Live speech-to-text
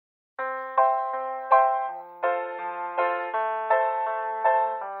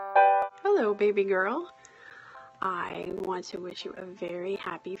Hello, baby girl. I want to wish you a very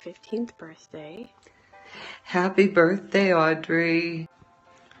happy 15th birthday. Happy birthday, Audrey.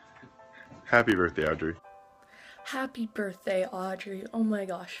 Happy birthday, Audrey. Happy birthday, Audrey. Oh my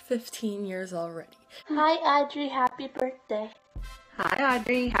gosh, 15 years already. Hi, Audrey. Happy birthday. Hi,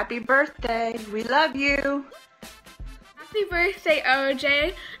 Audrey. Happy birthday. We love you. Happy birthday,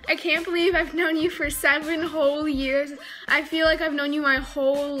 OJ. I can't believe I've known you for 7 whole years. I feel like I've known you my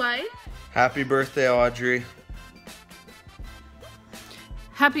whole life. Happy birthday, Audrey.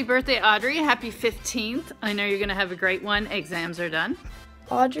 Happy birthday, Audrey. Happy 15th. I know you're going to have a great one. Exams are done.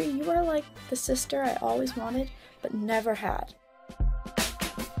 Audrey, you are like the sister I always wanted, but never had.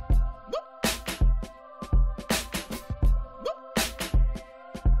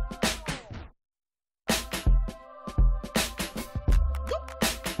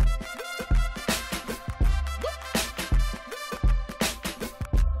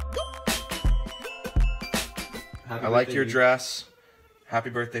 I like your dress. Happy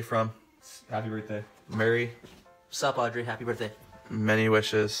birthday from Happy birthday. Mary. What's up, Audrey? Happy birthday. Many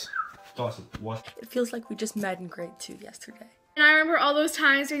wishes. Awesome. What? It feels like we just met in grade 2 yesterday. And I remember all those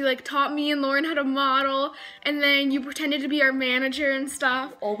times where you taught me and Lauren how to model, and then you pretended to be our manager and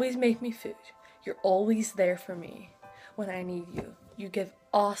stuff. You always make me food. You're always there for me when I need you. You give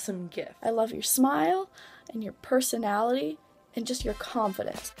awesome gifts. I love your smile and your personality and just your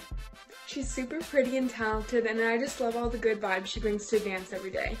confidence. She's super pretty and talented, and I just love all the good vibes she brings to dance every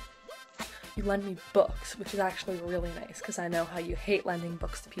day. You lend me books, which is actually really nice because I know how you hate lending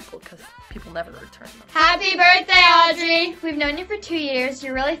books to people because people never return them. Happy birthday, Audrey! We've known you for 2 years.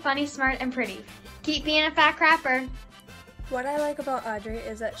 You're really funny, smart, and pretty. Keep being a fat crapper. What I like about Audrey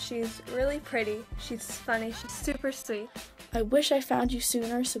is that she's really pretty, she's funny, she's super sweet. I wish I found you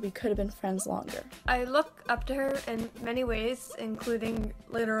sooner so we could have been friends longer. I look up to her in many ways, including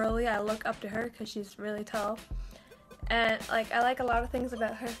literally I look up to her because she's really tall. And I like a lot of things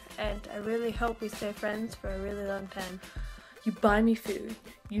about her, and I really hope we stay friends for a really long time. You buy me food,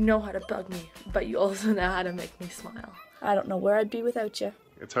 you know how to bug me, but you also know how to make me smile. I don't know where I'd be without you.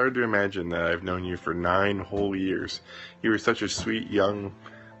 It's hard to imagine that I've known you for 9 whole years. You were such a sweet, young,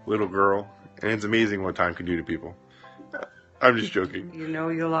 little girl, and it's amazing what time can do to people. I'm just joking. You know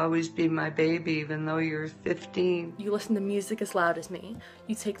you'll always be my baby even though you're 15. You listen to music as loud as me,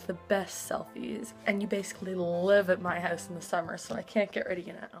 you take the best selfies, and you basically live at my house in the summer, so I can't get rid of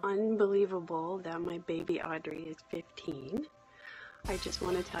you now. Unbelievable that my baby Audrey is 15. I just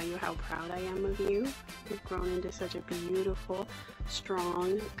want to tell you how proud I am of you. You've grown into such a beautiful,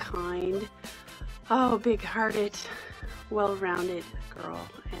 strong, kind, big-hearted, well-rounded girl,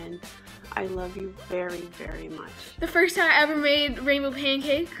 and I love you very, very much. The first time I ever made rainbow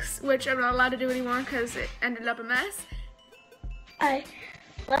pancakes, which I'm not allowed to do anymore because it ended up a mess. I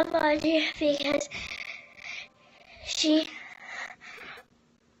love Audrey because she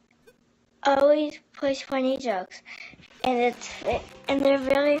always plays funny jokes, and they're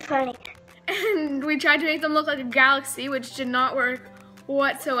really funny. And we tried to make them look like a galaxy, which did not work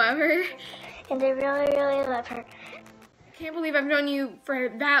whatsoever. And I really, really love her. I can't believe I've known you for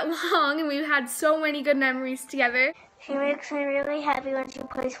that long, and we've had so many good memories together. She makes me really happy when she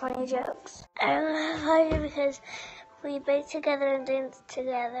plays funny jokes. I love Audrey because we bake together and dance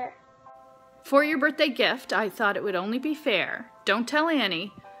together. For your birthday gift, I thought it would only be fair. Don't tell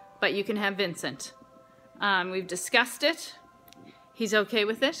Annie, but you can have Vincent. We've discussed it. He's okay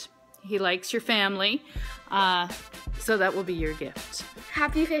with it. He likes your family. So that will be your gift.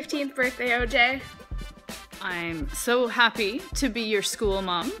 Happy 15th birthday, OJ. I'm so happy to be your school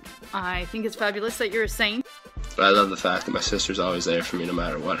mom. I think it's fabulous that you're a saint. But I love the fact that my sister's always there for me no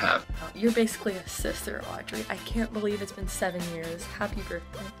matter what happens. You're basically a sister, Audrey. I can't believe it's been 7 years. Happy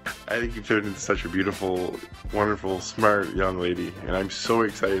birthday. I think you've turned into such a beautiful, wonderful, smart young lady, and I'm so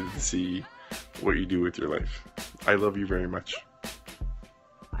excited to see what you do with your life. I love you very much.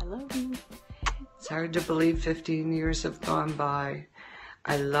 I love you. It's hard to believe 15 years have gone by.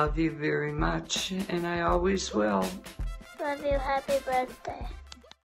 I love you very much, and I always will. Love you. Happy birthday.